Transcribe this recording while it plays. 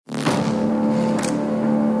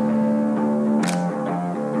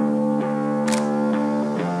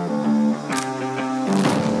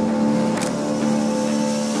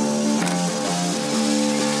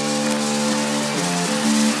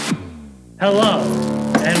Hello,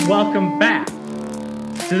 and welcome back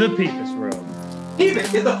to the Peepus Room.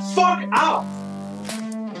 Steven, get the fuck out!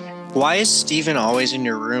 Why is Steven always in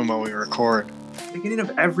your room while we record? Beginning of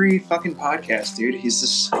every fucking podcast, dude. He's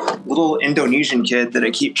this little Indonesian kid that I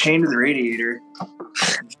keep chained to the radiator.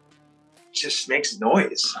 Just makes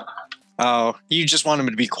noise. Oh, you just want him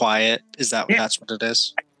to be quiet? That's what it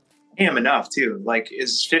is? I am enough, too. Like,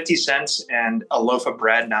 is 50 cents and a loaf of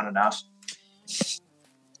bread not enough?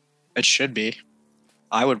 It should be.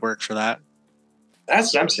 I would work for that.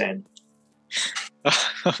 That's what I'm saying.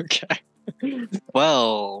 Okay.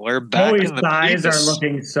 Well, we're back. Joey's thighs are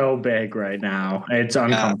looking so big right now. It's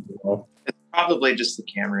uncomfortable. It's probably just the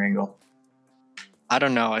camera angle. I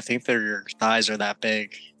don't know. I think your thighs are that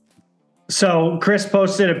big. So Chris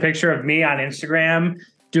posted a picture of me on Instagram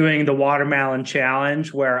doing the watermelon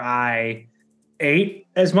challenge where I ate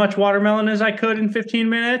as much watermelon as I could in 15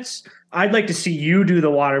 minutes. I'd like to see you do the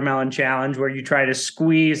watermelon challenge where you try to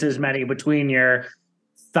squeeze as many between your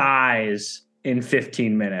thighs in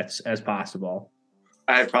 15 minutes as possible.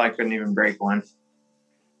 I probably couldn't even break one.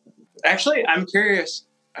 Actually, I'm curious.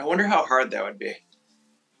 I wonder how hard that would be.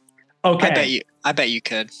 Okay. I bet you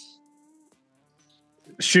could.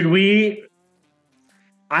 Should we?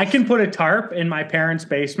 I can put a tarp in my parents'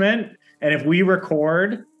 basement, and if we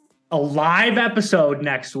record a live episode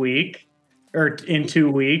next week or in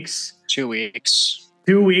 2 weeks. 2 weeks.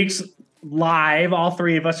 2 weeks live. All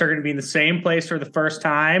three of us are going to be in the same place for the first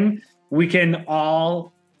time. We can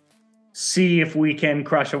all see if we can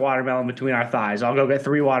crush a watermelon between our thighs. I'll go get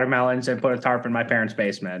 3 watermelons and put a tarp in my parents'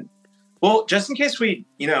 basement. Well, just in case we,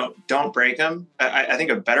 don't break them, I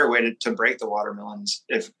think a better way to break the watermelons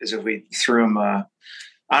is if we threw them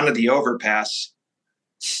onto the overpass.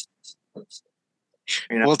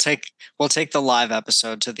 We'll take the live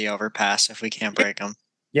episode to the overpass if we can't break them.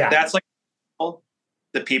 Yeah, that's like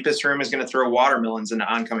the Peepus Room is going to throw watermelons into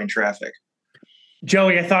oncoming traffic.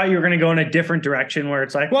 Joey, I thought you were going to go in a different direction where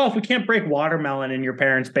it's like, well, if we can't break watermelon in your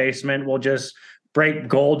parents' basement, we'll just break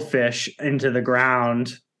goldfish into the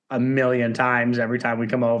ground 1,000,000 times every time we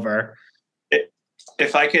come over.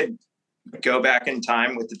 If I could go back in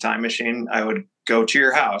time with the time machine, I would go to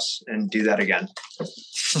your house and do that again.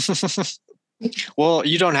 Well,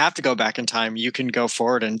 you don't have to go back in time. You can go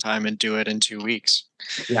forward in time and do it in 2 weeks.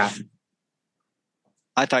 Yeah.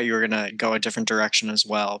 I thought you were going to go a different direction as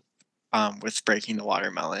well with breaking the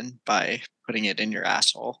watermelon by putting it in your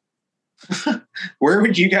asshole. Where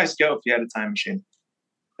would you guys go if you had a time machine?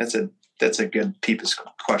 That's a good Peepus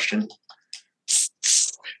question.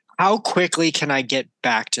 How quickly can I get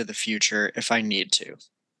back to the future if I need to?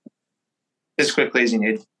 As quickly as you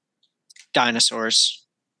need. Dinosaurs.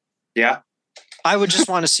 Yeah. I would just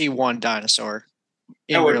want to see one dinosaur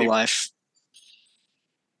in real life.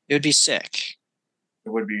 It would be sick. It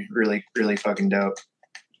would be really, really fucking dope.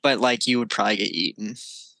 But you would probably get eaten.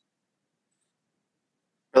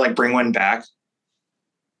 Or bring one back.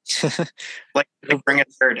 Bring a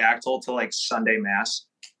pterodactyl to Sunday mass.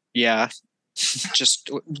 Yeah. Just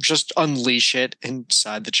unleash it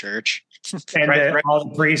inside the church. And all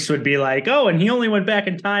the priests would be like, oh, and he only went back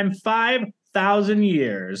in time 5,000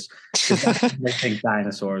 years. That's what they think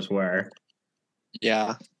dinosaurs were.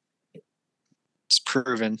 Yeah. It's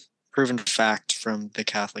proven fact from the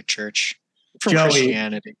Catholic Church. From Joey,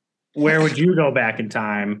 Christianity. Where would you go back in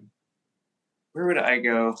time? Where would I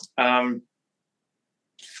go? Fuck,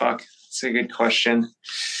 that's a good question.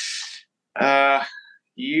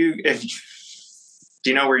 Do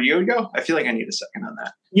you know where you would go? I feel like I need a second on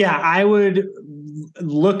that. Yeah, I would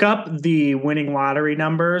look up the winning lottery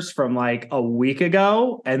numbers from a week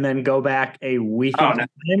ago and then go back a week in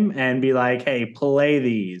time and be like, hey, play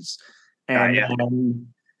these. And then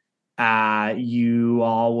you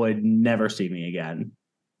all would never see me again.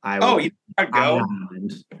 I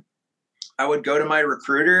would go to my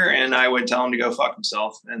recruiter and I would tell him to go fuck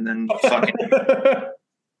himself and then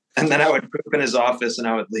and then I would poop in his office and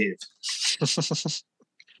I would leave.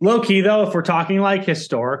 Low key though, if we're talking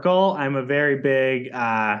historical, I'm a very big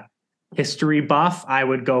history buff. I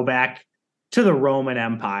would go back to the Roman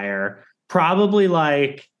Empire. Probably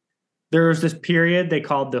there was this period they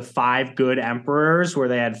called the 5 good emperors where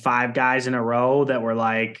they had 5 guys in a row that were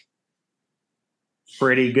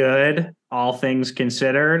pretty good, all things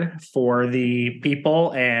considered, for the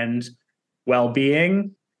people and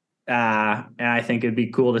well-being. And I think it'd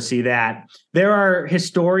be cool to see that. There are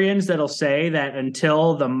historians that'll say that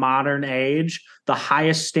until the modern age, the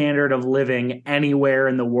highest standard of living anywhere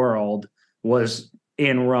in the world was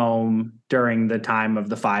in Rome during the time of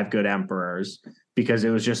the 5 good emperors, because it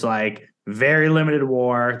was just very limited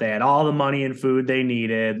war. They had all the money and food they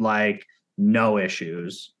needed, no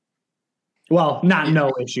issues. Well, not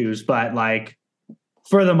no issues, but like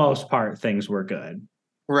for the most part, things were good.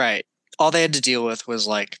 Right. All they had to deal with was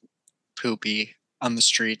like poopy on the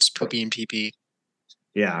streets, poopy and pee-pee.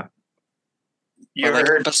 Yeah. You ever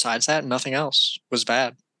heard? Besides that, nothing else was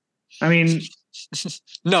bad. I mean,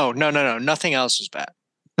 no. Nothing else was bad.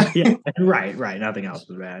 Yeah, right. Nothing else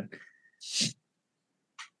was bad.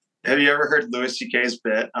 Have you ever heard Louis C.K.'s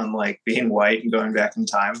bit on like being white and going back in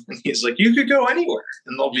time? And he's like, you could go anywhere,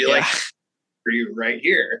 and they'll be like, "For you right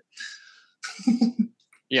here."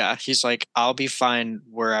 Yeah, he's like, I'll be fine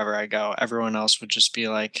wherever I go. Everyone else would just be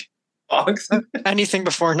like, anything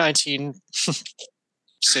before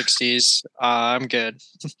 1960s, I'm good.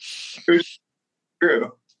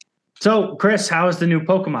 True. So, Chris, how is the new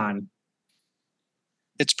Pokemon?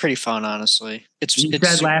 It's pretty fun, honestly. You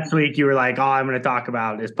said last week you were like, "Oh, I'm going to talk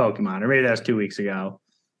about this Pokemon," or maybe that was 2 weeks ago.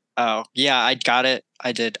 Oh yeah, I got it.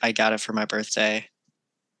 I did. I got it for my birthday.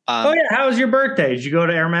 Oh yeah, how was your birthday? Did you go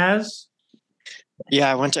to Hermes?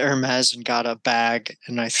 Yeah, I went to Hermes and got a bag,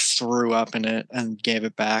 and I threw up in it and gave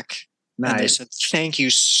it back. Nice. And they said, "Thank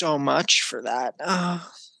you so much for that."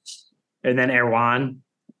 And then Erewhon.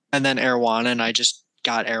 And I just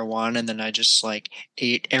got Erewhon, and then I just like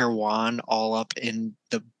ate Erewhon all up in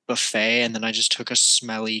the buffet, and then I just took a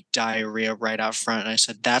smelly diarrhea right out front, and I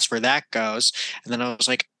said, "That's where that goes." And then I was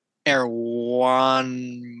like,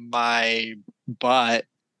 Erewhon my butt,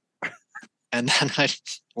 and then I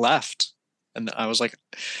left, and I was like,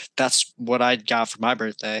 "That's what I got for my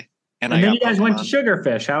birthday." And then you guys went to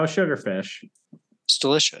Sugarfish. How was Sugarfish? It's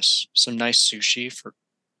delicious. Some nice sushi for,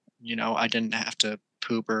 I didn't have to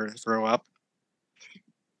poop or throw up.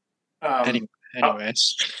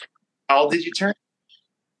 Anyways. How old did you turn?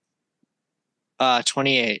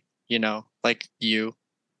 28, like you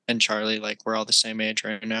and Charlie, like we're all the same age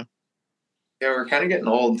right now. Yeah, we're kind of getting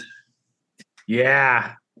old.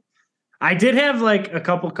 Yeah. I did have like a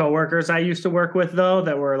couple coworkers I used to work with though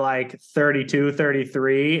that were like 32,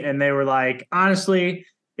 33, and they were like, honestly,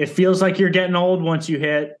 it feels like you're getting old once you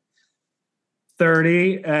hit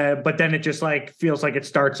 30, but then it just like feels like it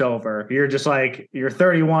starts over. You're just like, you're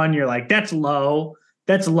 31, you're like, that's low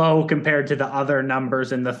compared to the other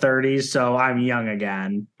numbers in the 30s, so I'm young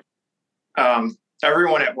again.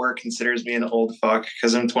 Everyone at work considers me an old fuck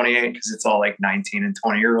because I'm 28, because it's all like 19 and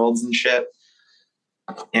 20-year-olds and shit.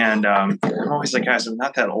 And I'm always like, guys, I'm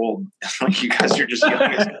not that old. Like, you guys are just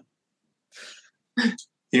young.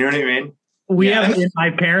 You know what I mean? We have in my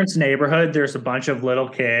parents' neighborhood, there's a bunch of little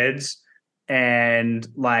kids, and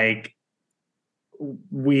like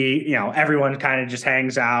everyone kind of just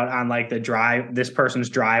hangs out on like this person's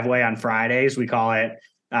driveway on Fridays. We call it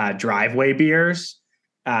driveway beers.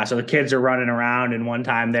 So the kids are running around, and one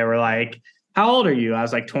time they were like, "How old are you?" I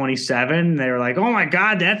was like 27. And they were like, "Oh my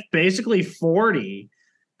God, that's basically 40.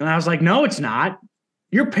 And I was like, "No, it's not.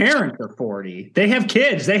 Your parents are 40. They have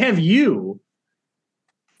kids. They have you.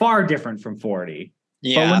 Far different from 40.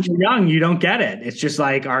 Yeah. But when you're young, you don't get it. It's just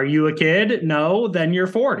like, are you a kid? No, then you're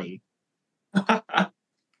 40. I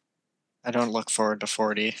don't look forward to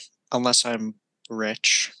 40 unless I'm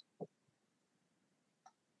rich.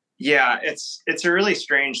 Yeah, it's a really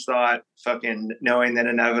strange thought, fucking knowing that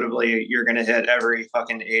inevitably you're going to hit every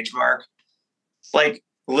fucking age mark. Like,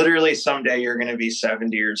 literally someday you're going to be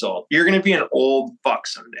 70 years old. You're going to be an old fuck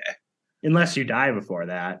someday. Unless you die before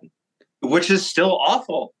that. Which is still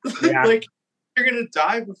awful. Yeah. Like, you're going to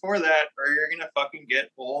die before that, or you're going to fucking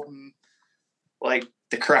get old and, like,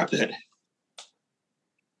 decrepit.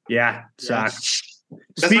 Yeah, sucks.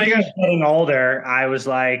 Speaking of getting older, I was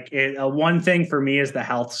like, one thing for me is the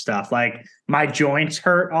health stuff. Like, my joints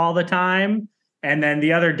hurt all the time. And then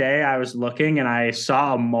the other day I was looking and I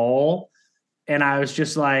saw a mole, and I was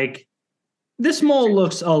just like, this mole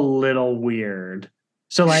looks a little weird.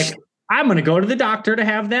 So like, I'm going to go to the doctor to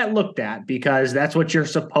have that looked at, because that's what you're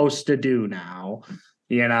supposed to do now,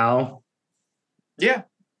 Yeah.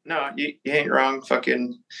 No, you ain't wrong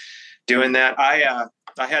fucking doing that. I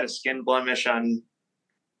had a skin blemish on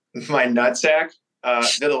my nutsack.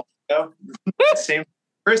 Same.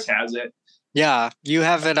 Chris has it. Yeah, you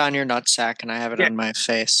have it on your nutsack, and I have it on my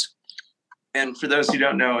face. And for those who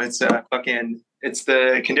don't know, it's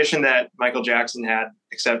the condition that Michael Jackson had,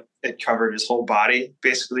 except it covered his whole body.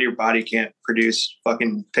 Basically, your body can't produce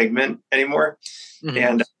fucking pigment anymore. Mm-hmm.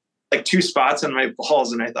 And like 2 spots on my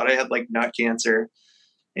balls, and I thought I had like nut cancer.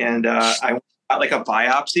 And I got like a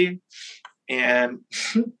biopsy, and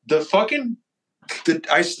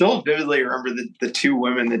I still vividly remember the 2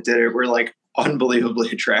 women that did it were like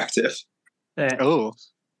unbelievably attractive. Oh,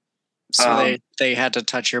 so they had to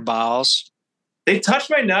touch your balls? They touched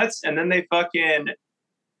my nuts, and then they fucking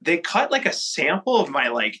they cut like a sample of my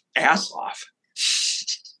like ass off.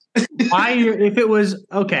 Why, if it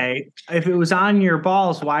was on your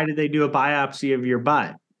balls, why did they do a biopsy of your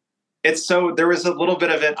butt? It's so there was a little bit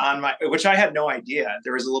of it on my, which I had no idea.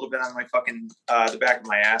 There was a little bit on my fucking the back of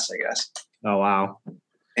my ass, I guess. Oh wow.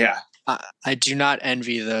 Yeah. I do not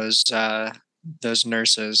envy those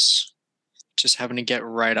nurses just having to get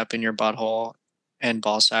right up in your butthole and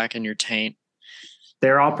ball sack and your taint.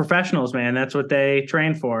 They're all professionals, man. That's what they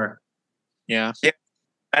train for. Yeah.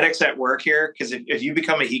 Medics at work here, because if you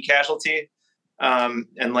become a heat casualty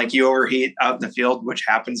and like you overheat out in the field, which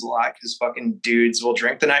happens a lot because fucking dudes will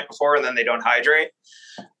drink the night before and then they don't hydrate.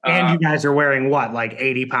 And you guys are wearing what, like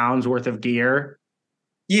 80 pounds worth of gear?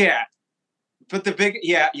 Yeah. But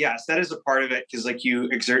yes, that is a part of it because like you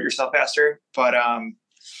exert yourself faster. But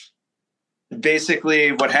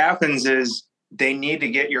basically what happens is they need to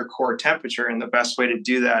get your core temperature. And the best way to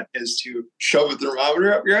do that is to shove a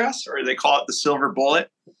thermometer up your ass, or they call it the silver bullet.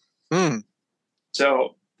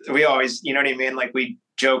 So we always, you know what I mean? Like we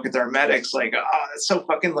joke with our medics, like, oh, that's so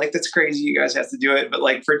fucking like, that's crazy. You guys have to do it. But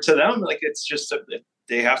like to them, like, it's just,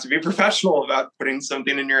 they have to be professional about putting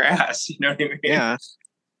something in your ass. You know what I mean? Yeah.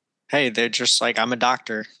 Hey, they're just like, I'm a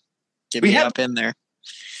doctor. Get me up in there.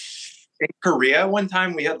 In Korea, one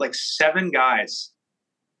time we had like 7 guys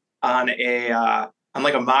on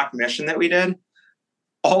like a mock mission that we did,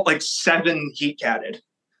 all like 7 heat catted.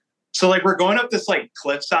 So like we're going up this like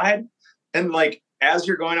cliffside, and like as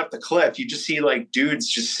you're going up the cliff, you just see like dudes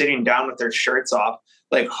just sitting down with their shirts off,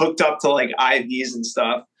 like hooked up to like IVs and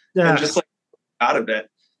stuff, and just like out of it.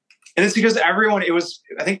 And it's because everyone,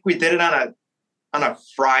 I think we did it on a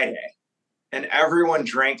Friday, and everyone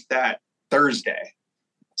drank that Thursday.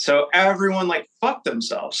 So everyone like fucked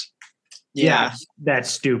themselves. Yeah, that's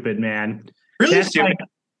stupid, man. Really that's stupid.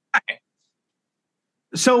 Like,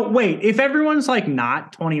 so wait, if everyone's like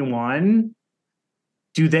not 21,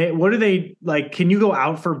 what do they like? Can you go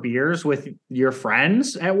out for beers with your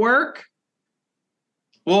friends at work?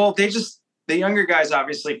 Well, the younger guys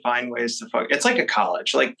obviously find ways to fuck. It's like a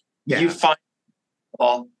college. Like you find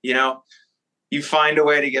a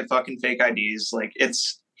way to get fucking fake IDs. Like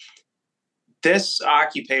this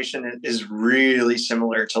occupation is really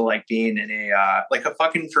similar to like being in a like a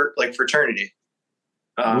fucking fraternity.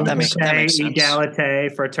 That makes sense.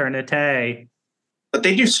 Egalite, fraternite. But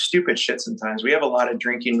they do stupid shit sometimes. We have a lot of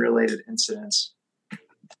drinking related incidents.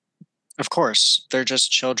 Of course, they're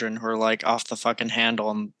just children who are like off the fucking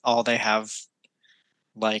handle, and all they have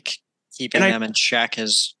like keeping them in check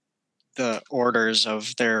is the orders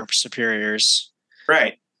of their superiors.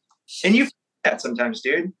 Right. And you that sometimes,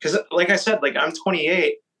 dude, because like I said, like I'm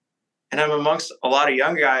 28 and I'm amongst a lot of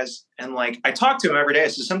young guys, and like I talk to them every day,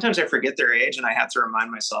 so sometimes I forget their age and I have to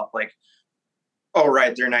remind myself like, oh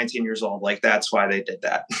right, they're 19 years old, like that's why they did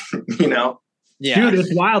that. You know? Yeah, dude,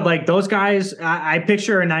 it's wild. Like those guys, I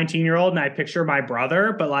picture a 19-year-old and I picture my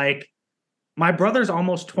brother, but like my brother's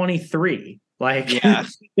almost 23. Like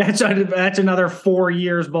that's another 4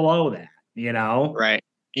 years below that, you know? Right.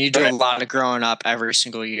 You do a lot of growing up every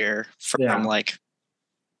single year from like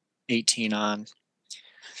 18 on.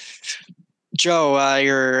 Joe,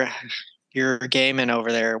 you're gaming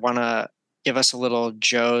over there. Want to give us a little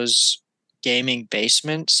Joe's gaming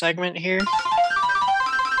basement segment here?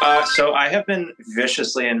 So I have been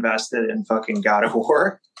viciously invested in fucking God of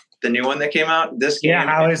War, the new one that came out. This game. Yeah,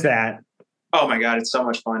 how is that? Oh my God, it's so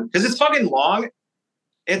much fun because it's fucking long.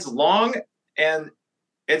 It's long and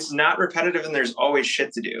it's not repetitive, and there's always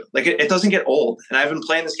shit to do. Like it doesn't get old, and I've been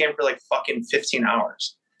playing this game for like fucking 15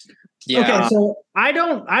 hours. Yeah. Okay, so I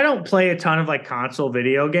don't play a ton of like console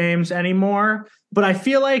video games anymore, but I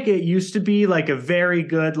feel like it used to be like a very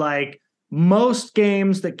good, like most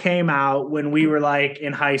games that came out when we were like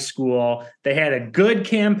in high school, they had a good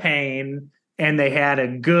campaign and they had a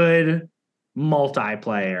good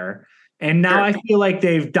multiplayer. And now I feel like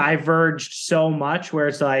they've diverged so much where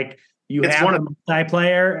it's like you have a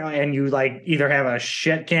multiplayer and you like either have a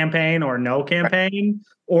shit campaign or no campaign,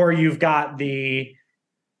 or you've got the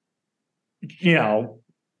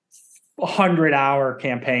 100-hour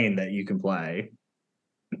campaign that you can play.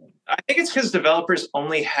 I think it's because developers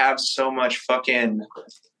only have so much fucking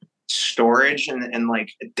storage and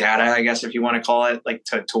like data, I guess, if you want to call it, like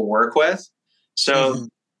to work with. So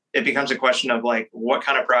it becomes a question of like, what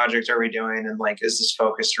kind of project are we doing? And like, is this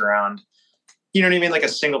focused around, you know what I mean? Like a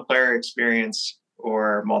single player experience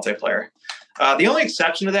or multiplayer. The only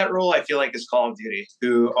exception to that rule, I feel like, is Call of Duty,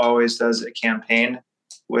 who always does a campaign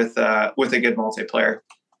with a good multiplayer.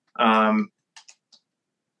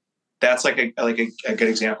 That's like a good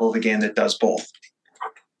example of a game that does both.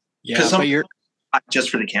 Yeah, but you're not just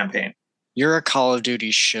for the campaign. You're a Call of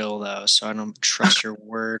Duty shill though, so I don't trust your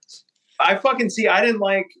word. I didn't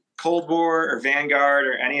like Cold War or Vanguard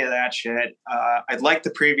or any of that shit. I'd like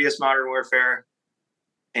the previous Modern Warfare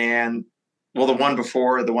and the one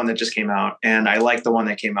before, the one that just came out. And I like the one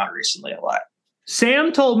that came out recently a lot.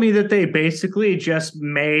 Sam told me that they basically just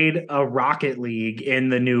made a Rocket League in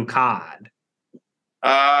the new COD.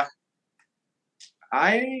 I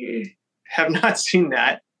have not seen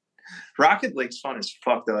that. Rocket League's fun as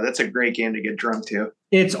fuck, though. That's a great game to get drunk to.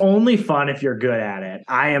 It's only fun if you're good at it.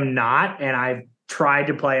 I am not, and I've tried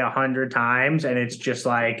to play 100 times, and it's just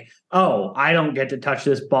like, oh, I don't get to touch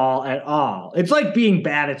this ball at all. It's like being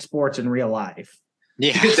bad at sports in real life.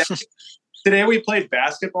 Yeah. Today we played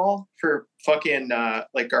basketball for fucking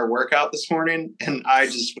like our workout this morning, and I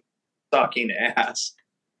just was sucking ass.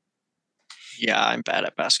 Yeah, I'm bad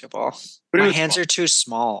at basketball. My hands are too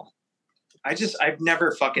small. I've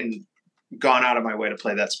never fucking gone out of my way to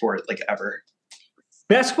play that sport, like, ever.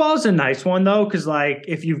 Basketball is a nice one though, because like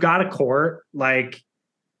if you've got a court, like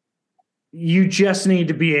you just need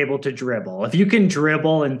to be able to dribble. If you can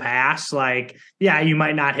dribble and pass, like, yeah, you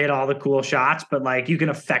might not hit all the cool shots, but like you can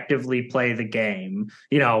effectively play the game,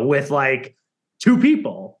 with like 2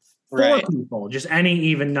 people, 4 people, just any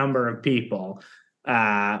even number of people.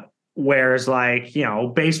 Whereas like,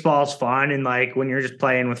 baseball's fun. And like when you're just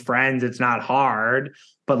playing with friends, it's not hard,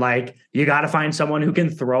 but like you got to find someone who can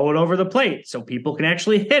throw it over the plate so people can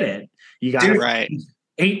actually hit it. You got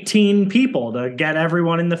 18 people to get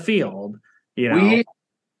everyone in the field,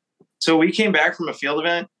 So we came back from a field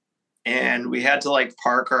event and we had to like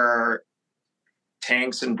park our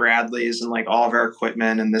tanks and Bradleys and like all of our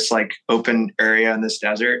equipment in this like open area in this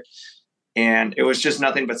desert. And it was just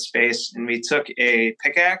nothing but space. And we took a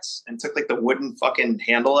pickaxe and took like the wooden fucking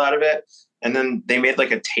handle out of it. And then they made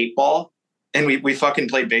like a tape ball and we fucking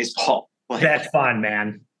played baseball. Like, that's fun,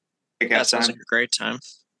 man. That sounds like a great time.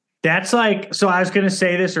 That's like, so I was going to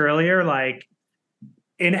say this earlier, like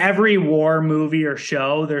in every war movie or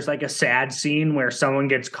show, there's like a sad scene where someone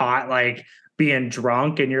gets caught like being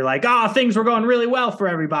drunk and you're like, oh, things were going really well for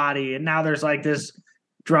everybody. And now there's like this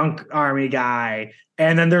drunk army guy.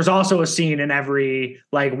 And then there's also a scene in every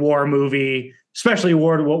like war movie, especially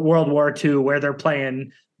World War II, where they're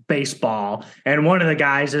playing baseball. And one of the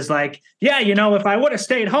guys is like, yeah, if I would have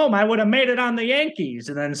stayed home, I would have made it on the Yankees.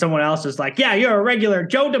 And then someone else is like, yeah, you're a regular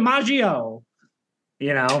Joe DiMaggio,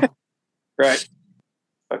 Right.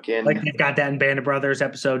 Okay. Like they've got that in Band of Brothers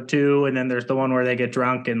episode 2. And then there's the one where they get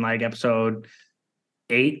drunk in like episode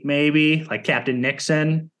 8, maybe like Captain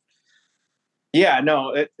Nixon. Yeah,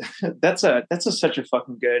 no, that's such a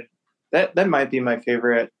fucking good. That might be my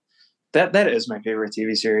favorite. That is my favorite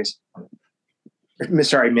TV series.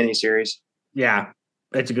 Sorry, miniseries. Yeah,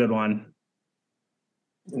 it's a good one.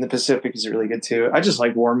 And the Pacific is really good too. I just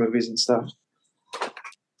like war movies and stuff.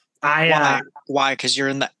 Why? Because you're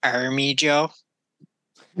in the army, Joe.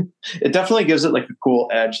 It definitely gives it like a cool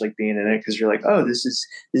edge, like being in it, because you're like, oh, this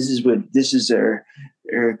is our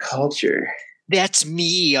culture. That's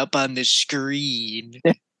me up on the screen.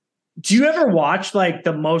 Do you ever watch like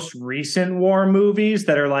the most recent war movies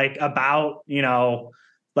that are like about,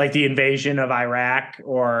 like the invasion of Iraq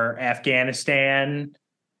or Afghanistan?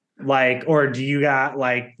 Like, or do you got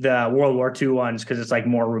like the World War II ones because it's like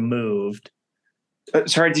more removed?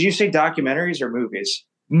 Sorry, did you say documentaries or movies?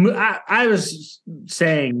 I was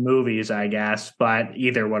saying movies, I guess, but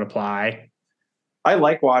either would apply. I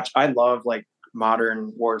love like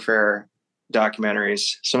modern warfare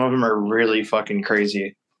documentaries. Some of them are really fucking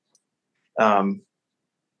crazy. The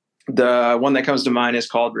one that comes to mind is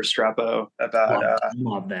called Restrepo about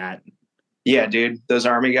love that. Yeah, dude, those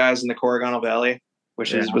army guys in the Corrigal Valley,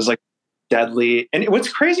 which was like deadly. And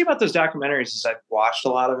what's crazy about those documentaries is I've watched a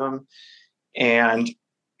lot of them, and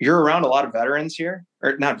you're around a lot of veterans here,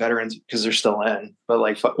 or not veterans because they're still in, but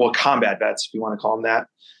like, combat vets, if you want to call them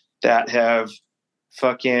that have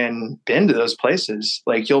fucking been to those places.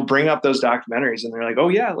 Like you'll bring up those documentaries and they're like, oh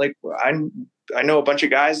yeah, like I know a bunch of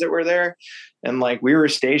guys that were there, and like we were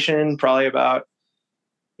stationed probably about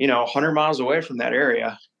 100 miles away from that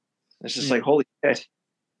area. It's just like, holy shit.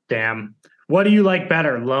 Damn. What do you like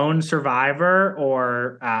better, Lone Survivor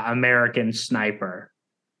or American Sniper?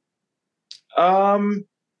 I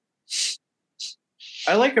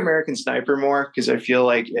like American Sniper more because I feel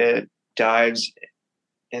like it dives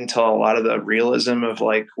into a lot of the realism of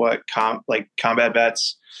like what combat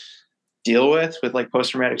vets deal with like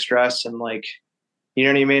post-traumatic stress and like, you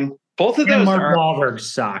know what I mean? Both of those. Mark Wahlberg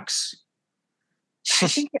sucks.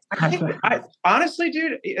 I honestly,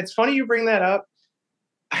 dude, it's funny you bring that up.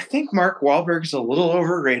 I think Mark Wahlberg's a little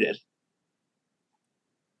overrated.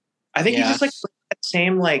 I think he just like that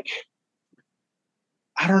same like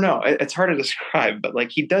I don't know. It's hard to describe, but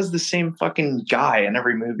like he does the same fucking guy in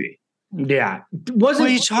every movie. Yeah. What are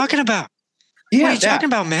you talking about? Yeah, what are you talking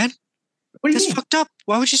about, man? What do you That's mean? fucked up.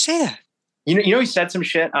 Why would you say that? You know, he said some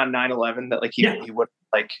shit on 9/11 that like he would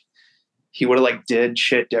have like did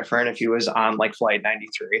shit different if he was on like Flight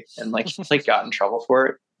 93 and like got in trouble for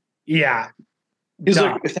it. Yeah. He's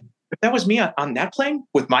like, if that was me on that plane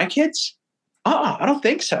with my kids, I don't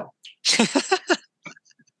think so.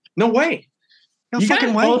 No way. No you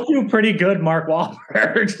fucking way. Both do pretty good, Mark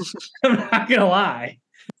Wahlberg. I'm not gonna lie.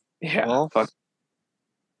 Yeah.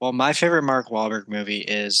 Well, my favorite Mark Wahlberg movie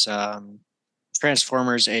is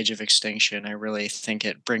Transformers: Age of Extinction. I really think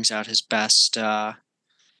it brings out his best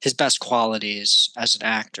qualities as an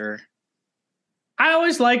actor. I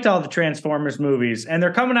always liked all the Transformers movies, and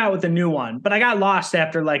they're coming out with a new one, but I got lost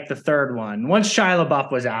after like the third one. Once Shia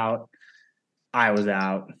LaBeouf was out, I was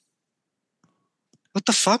out. What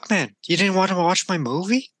the fuck, man? You didn't want to watch my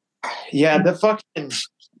movie? Yeah,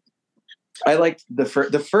 I liked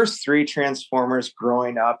the first three Transformers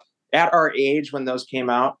growing up at our age when those came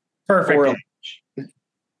out. Perfect.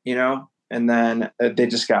 You know, and then they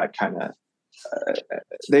just got kind of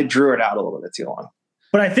they drew it out a little bit too long.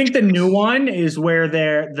 But I think the new one is where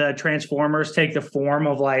the Transformers take the form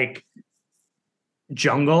of like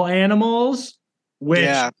jungle animals, which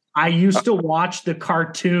I used to watch the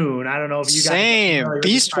cartoon. I don't know if you guys same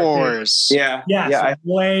Beast Wars. Yeah,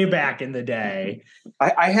 way back in the day.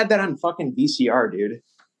 I had that on fucking VCR, dude.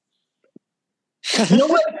 You know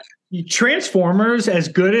what? Transformers, as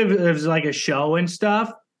good as like a show and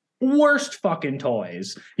stuff, worst fucking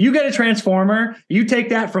toys. You get a Transformer, you take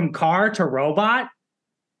that from car to robot.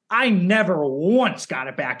 I never once got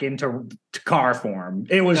it back into car form.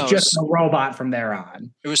 It was just a robot from there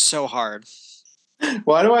on. It was so hard.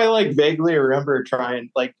 Why do I like vaguely remember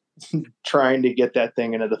trying to get that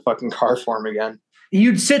thing into the fucking car form again?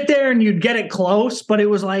 You'd sit there and you'd get it close, but it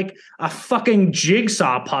was like a fucking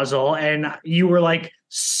jigsaw puzzle, and you were like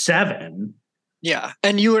 7. Yeah,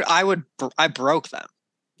 and I broke them.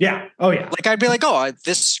 Yeah. Oh yeah. Like I'd be like, oh,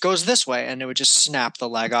 this goes this way, and it would just snap the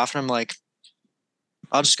leg off, and I'm like,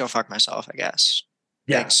 I'll just go fuck myself, I guess.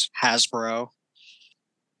 Yeah. Thanks, Hasbro.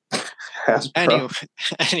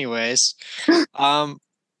 Anyways,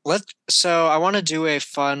 so I want to do a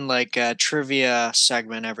fun trivia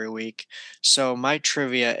segment every week. So my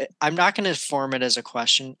trivia, I'm not going to form it as a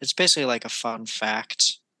question. It's basically like a fun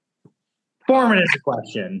fact. Form it as a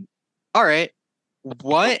question. All right.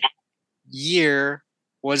 What year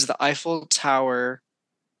was the Eiffel Tower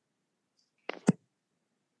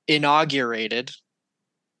inaugurated?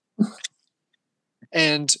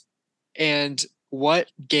 And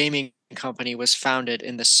what gaming company was founded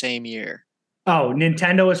in the same year? Oh,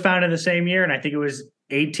 Nintendo was founded the same year, and I think it was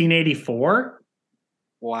 1884.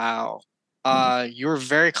 Wow. You were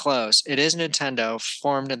very close. It is Nintendo,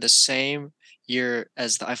 formed in the same year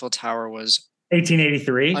as the Eiffel Tower was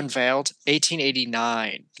 1883 unveiled.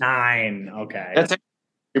 1889. Okay. That's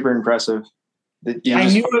super impressive. I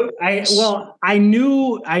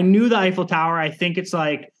knew the Eiffel Tower. I think it's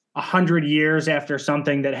like 100 years after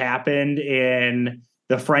something that happened in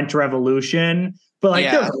the French Revolution. But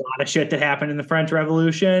there's a lot of shit that happened in the French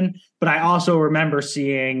Revolution. But I also remember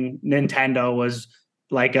seeing Nintendo was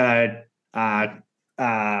like a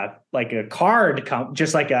card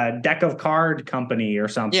just like a deck of card company or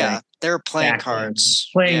something. Yeah, they were playing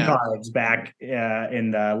cards. Cards back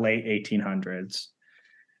in the late 1800s. It's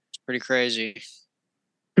pretty crazy.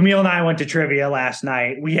 Camille and I went to trivia last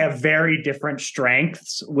night. We have very different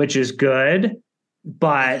strengths, which is good,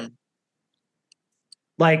 but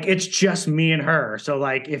it's just me and her. So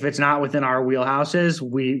if it's not within our wheelhouses,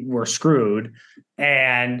 we're screwed.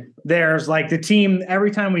 And there's the team,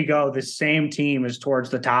 every time we go, the same team is towards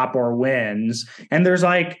the top or wins. And there's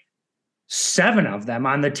 7 of them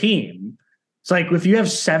on the team. It's if you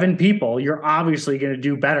have 7 people, you're obviously going to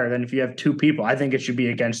do better than if you have 2 people. I think it should be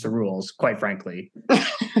against the rules, quite frankly.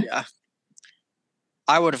 Yeah.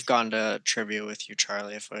 I would have gone to trivia with you,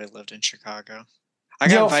 Charlie, if I lived in Chicago. I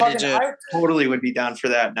totally would be down for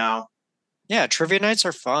that now. Yeah, trivia nights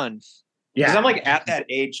are fun. Yeah. Because I'm at that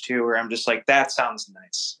age too where I'm just that sounds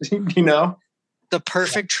nice. You know? The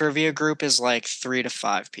perfect trivia group is 3 to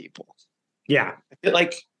 5 people. Yeah.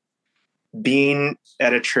 Being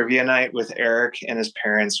at a trivia night with Eric and his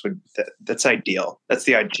parents that's ideal. That's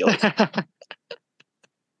the ideal.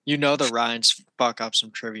 The Ryans fuck up some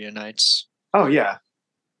trivia nights. Oh yeah.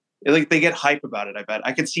 They get hype about it, I bet.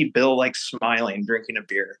 I could see Bill smiling, drinking a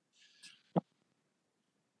beer.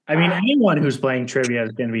 I mean, anyone who's playing trivia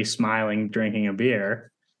is going to be smiling, drinking a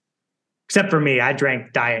beer. Except for me, I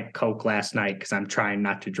drank Diet Coke last night because I'm trying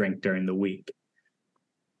not to drink during the week.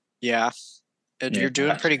 Yeah. You're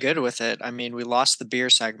doing pretty good with it. I mean, we lost the beer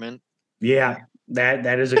segment. Yeah,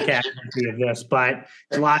 that is a casualty of this, but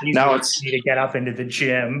it's a lot easier for me to get up into the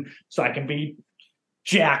gym so I can be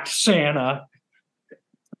jacked Santa.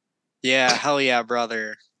 Yeah, hell yeah,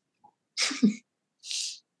 brother.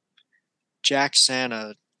 Jack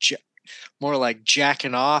Santa. More like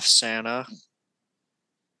jacking off Santa.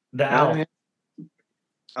 The elf.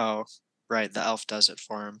 Oh, right. The elf does it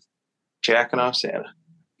for him. Jacking off Santa.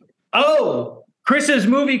 Oh, Chris's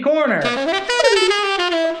movie corner.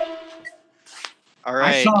 All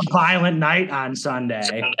right. I saw Violent Night on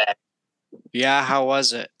Sunday. Yeah, how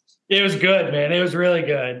was it? It was good, man. It was really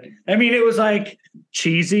good. I mean, it was like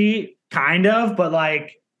cheesy, kind of, but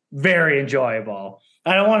like very enjoyable.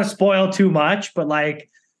 I don't want to spoil too much, but like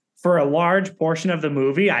for a large portion of the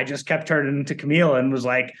movie, I just kept turning to Camille and was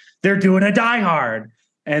like, they're doing a Die Hard.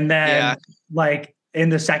 And then like in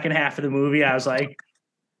the second half of the movie, I was like,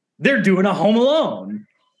 they're doing a Home Alone.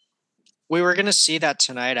 We were going to see that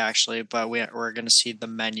tonight, actually, but we're going to see the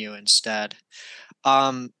menu instead.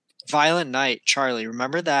 Violent Night, Charlie,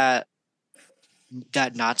 remember that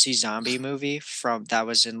Nazi zombie movie that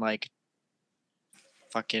was in like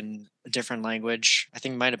fucking a different language? I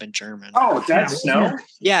think it might have been German. Oh, Dead Snow?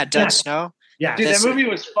 Yeah, Dead Snow. Yeah. Dude, that movie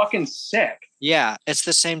was fucking sick. Yeah, it's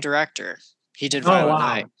the same director. He did Violent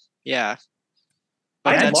Night. Yeah.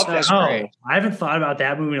 But I love that. I haven't thought about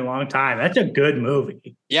that movie in a long time. That's a good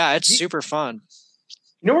movie. Yeah, it's super fun.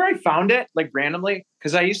 You know where I found it? Like randomly?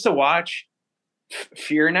 Because I used to watch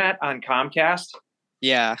FearNet on Comcast.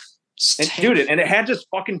 Yeah. And it had just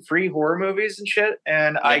fucking free horror movies and shit.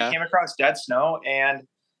 And I came across Dead Snow, and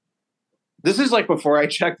this is like before I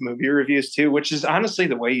checked movie reviews too, which is honestly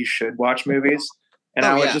the way you should watch movies. And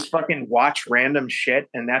I would just fucking watch random shit,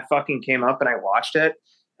 and that fucking came up and I watched it.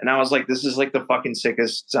 And I was like, this is like the fucking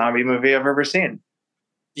sickest zombie movie I've ever seen.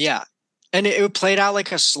 Yeah. And it played out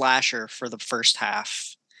like a slasher for the first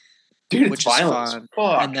half. Dude, which it's is violent.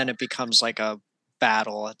 fun. And then it becomes like a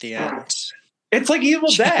battle at the end. It's like Evil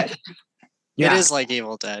Dead. It is like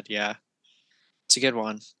Evil Dead, yeah. It's a good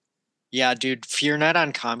one. Yeah, dude, FearNet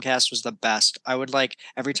on Comcast was the best. I would like,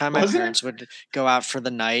 every time my parents would go out for the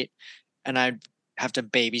night and I'd have to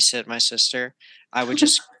babysit my sister, I would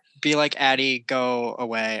just be like, Addie, go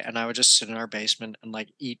away. And I would just sit in our basement and like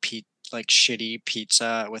eat like shitty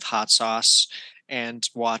pizza with hot sauce and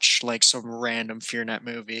watch like some random FearNet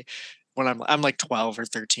movie. When I'm like 12 or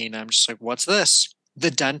 13, I'm just like, what's this?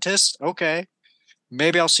 The Dentist? Okay.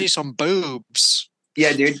 Maybe I'll see some boobs.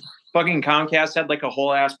 Yeah, dude. Fucking Comcast had like a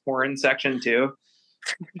whole ass porn section too.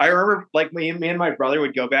 I remember like me and my brother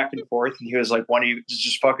would go back and forth, and he was like, "Why don't you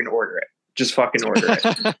just fucking order it? Just fucking order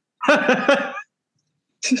it."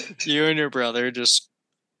 You and your brother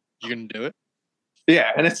you can do it?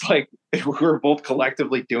 Yeah, and it's like we were both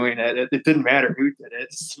collectively doing it. It didn't matter who did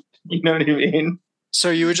it. You know what I mean? So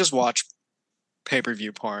you would just watch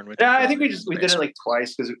pay-per-view porn with? Yeah, I think we did it like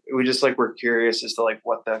twice because we just like were curious as to like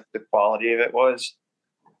what the quality of it was.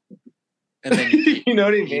 And then you know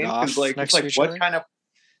what I mean? Because like it's like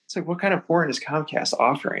what kind of porn is Comcast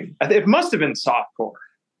offering? It must have been softcore.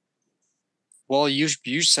 Well, you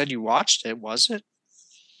said you watched it, was it?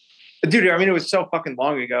 Dude, I mean, it was so fucking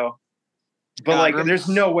long ago. But like, there's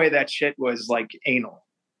no way that shit was like anal.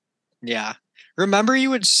 Yeah. Remember, you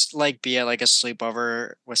would like be at like a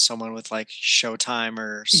sleepover with someone with like Showtime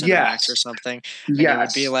or Cinemax or something. And it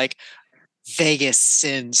would be like Vegas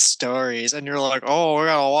Sin stories, and you're like, "Oh, we're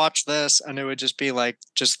gonna watch this," and it would just be like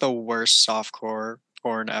just the worst softcore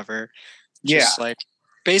porn ever. Just like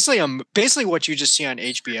basically what you just see on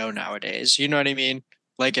HBO nowadays. You know what I mean?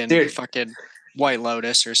 Like in fucking White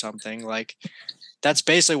Lotus or something. Like that's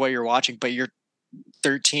basically what you're watching, but you're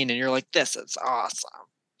 13 and you're like, "This is awesome."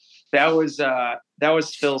 That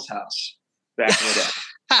was Phil's house back in the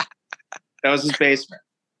day. That was his basement.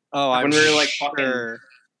 Oh, when we were like fucking,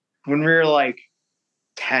 when we were like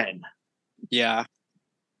 10. Yeah.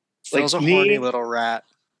 Phil's like a horny little rat.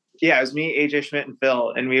 Yeah, it was me, AJ Schmidt, and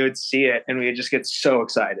Phil, and we would see it and we would just get so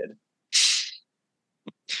excited.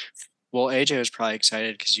 Well, AJ was probably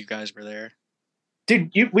excited because you guys were there. Dude,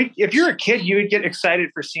 if you're a kid, you would get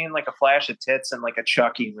excited for seeing like a flash of tits in like a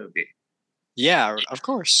Chucky movie. Yeah, of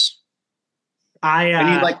course.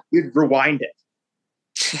 And you'd rewind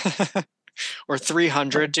it. Or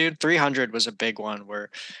 300, dude. 300 was a big one where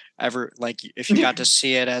if you got to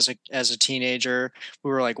see it as a teenager, we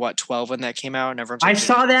were like, what, 12 when that came out, and everyone's like, I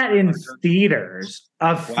saw that in theaters.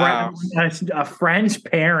 A friend's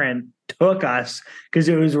parent took us because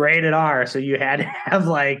it was rated R, so you had to have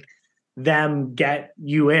like them get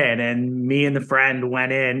you in, and me and the friend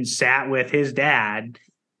went in, sat with his dad,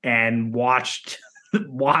 and watched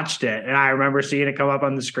watched it, and I remember seeing it come up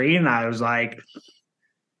on the screen, and I was like,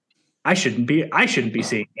 I shouldn't be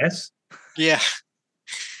seeing this. Yeah.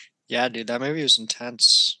 Yeah, dude, that movie was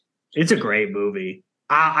intense. It's a great movie.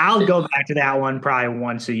 I'll go back to that one probably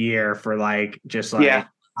once a year for just I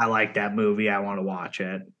like that movie. I want to watch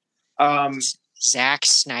it. Zack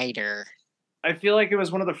Snyder. I feel like it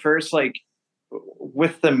was one of the first, like,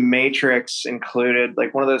 with the Matrix included,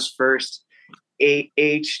 like one of those first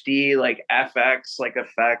HD, like FX, like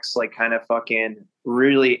effects, like kind of fucking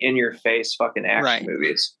really in your face fucking action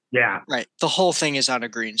movies. Yeah. Right. The whole thing is on a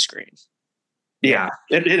green screen. Yeah.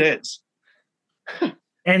 It is.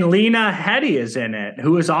 And Lena Headey is in it,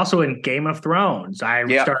 who is also in Game of Thrones. I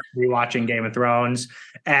started rewatching Game of Thrones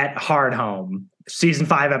at Hard Home. Season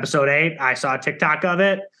 5, episode 8. I saw a TikTok of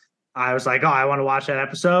it. I was like, oh, I want to watch that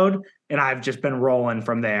episode. And I've just been rolling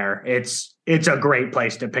from there. It's a great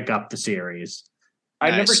place to pick up the series.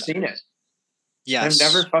 I've never seen it. Yes.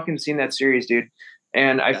 I've never fucking seen that series, dude.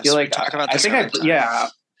 And I feel like I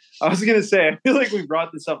was gonna say, I feel like we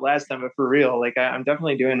brought this up last time, but for real, like I'm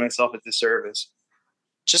definitely doing myself a disservice.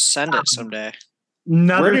 Just send it someday.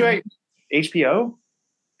 Where do I HBO?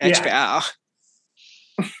 HBO.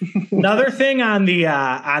 Another thing on the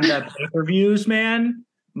pay-per-views, man.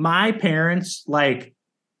 My parents, like,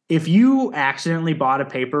 if you accidentally bought a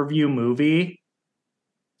pay-per-view movie,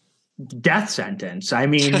 death sentence. I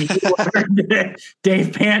mean,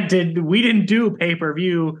 Dave Pant we didn't do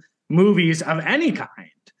pay-per-view movies of any kind.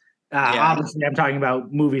 Obviously, I'm talking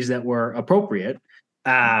about movies that were appropriate.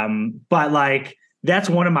 But like, that's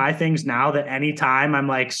one of my things now, that anytime I'm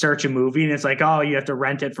like search a movie and it's like, oh, you have to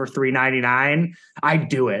rent it for $3.99, I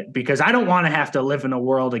do it because I don't want to have to live in a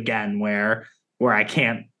world again where I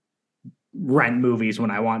can't rent movies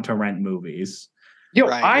when I want to rent movies. Yo,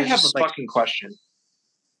 I have a fucking question.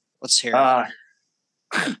 Let's hear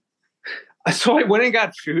it. So I went and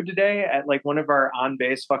got food today at like one of our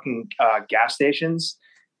on-base fucking gas stations.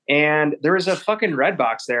 And there was a fucking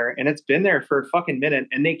Redbox there, and it's been there for a fucking minute,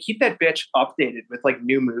 and they keep that bitch updated with like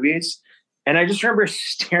new movies. And I just remember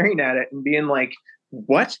staring at it and being like,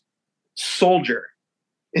 what soldier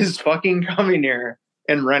is fucking coming here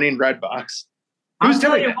and running Redbox? Who's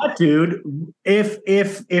telling you what, dude? If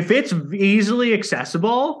it's easily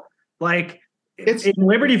accessible, like it's in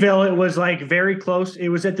Libertyville, it was like very close. It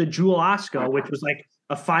was at the Jewel Osco, which was like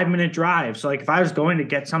a 5-minute drive. So like if I was going to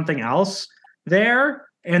get something else there,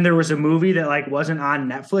 and there was a movie that like wasn't on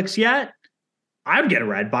Netflix yet, I would get a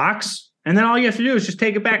Redbox, and then all you have to do is just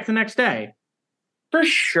take it back the next day. For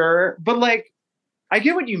sure. But like, I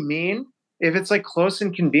get what you mean if it's like close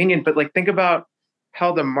and convenient, but like think about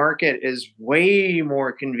how the market is way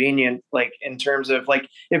more convenient, like in terms of like,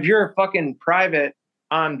 if you're a fucking private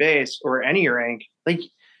on base or any rank, like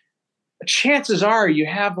chances are you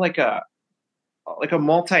have like a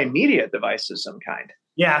multimedia device of some kind.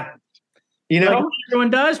 Yeah. You know, like everyone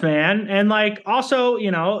does, man. And like, also,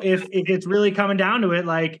 you know, if it's really coming down to it,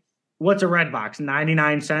 like, what's a Redbox?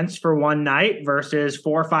 99 cents for one night versus $4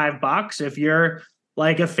 or $5 if you're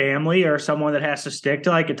like a family or someone that has to stick to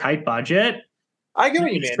like a tight budget. I get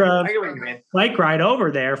what you mean. Like right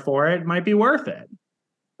over there for it might be worth it.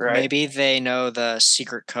 Right. Maybe they know the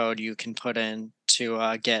secret code you can put in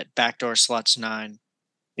to get Backdoor Sluts 9.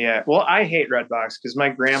 Yeah. Well, I hate Redbox because my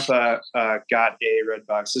grandpa got a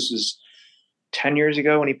Redbox. This was 10 years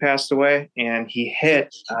ago when he passed away, and he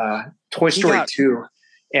hit Toy Story 2,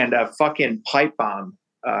 and a fucking pipe bomb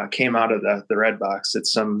came out of the Redbox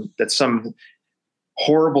that some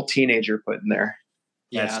horrible teenager put in there.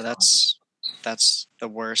 Yeah, that's the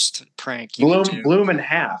worst prank. Blew him in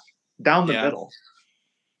half down the middle.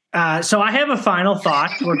 So I have a final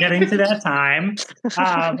thought. We're getting to that time.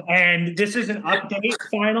 And this is an update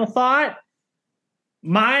final thought.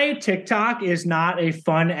 My TikTok is not a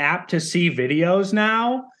fun app to see videos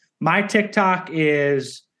now. My TikTok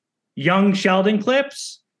is young Sheldon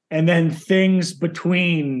clips and then things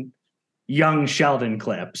between young Sheldon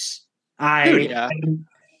clips. I'm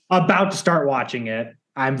about to start watching it.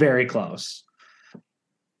 I'm very close.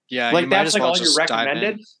 Yeah, like that's like all you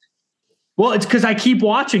recommended? Well, it's because I keep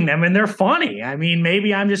watching them and they're funny. I mean,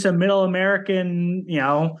 maybe I'm just a middle American, you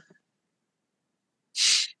know,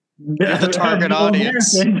 the target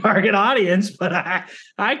audience, but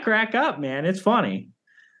I crack up, man. It's funny.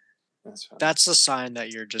 That's the sign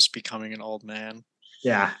that you're just becoming an old man.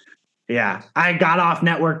 Yeah. I got off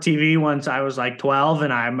network TV once I was like 12,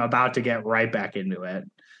 and I'm about to get right back into it.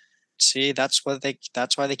 See, that's why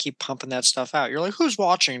they keep pumping that stuff out. You're like, who's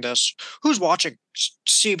watching this? Who's watching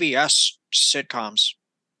CBS sitcoms?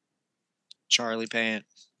 Charlie Payne.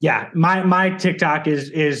 Yeah, my TikTok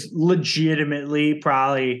is legitimately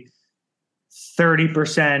probably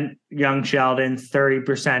 30% Young Sheldon,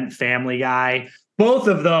 30% Family Guy. Both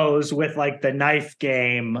of those with like the knife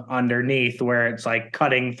game underneath where it's like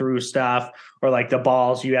cutting through stuff or like the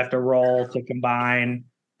balls you have to roll to combine.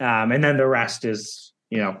 And then the rest is,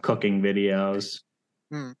 cooking videos.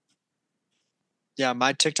 Yeah,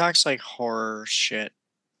 my TikTok's like horror shit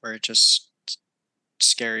where it just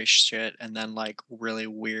scary shit and then like really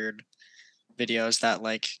weird videos that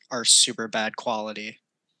like are super bad quality.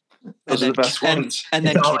 Those are the best ones. And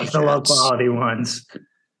then kitty the low cats. quality ones.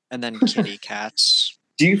 And then kitty cats.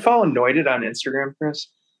 Do you follow Noided on Instagram, Chris?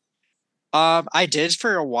 I did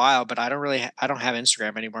for a while, but I don't have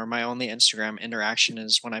Instagram anymore. My only Instagram interaction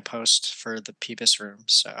is when I post for the Peepus room,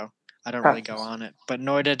 so I don't really go on it. But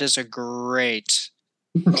Noided is a great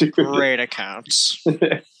account.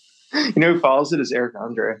 You know who follows it is Eric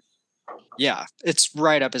Andre. Yeah, it's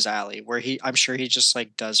right up his alley. Where I'm sure he just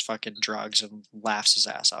like does fucking drugs and laughs his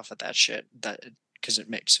ass off at that shit. That because it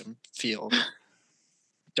makes him feel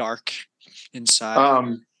dark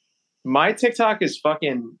inside. My TikTok is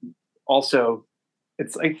fucking also.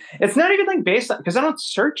 It's like it's not even like based on because I don't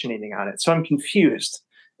search anything on it, so I'm confused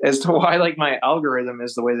as to why like my algorithm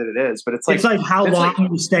is the way that it is. But it's like how long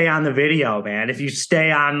you stay on the video, man. If you stay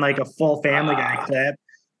on like a full Family Guy clip,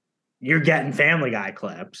 you're getting Family Guy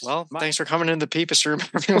clips. Well, thanks for coming in the Peepus room,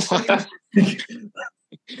 everyone.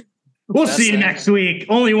 We'll see you next week.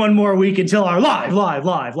 Only one more week until our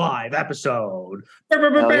live episode.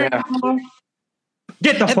 Yeah.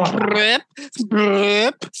 Get the fuck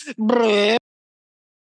out.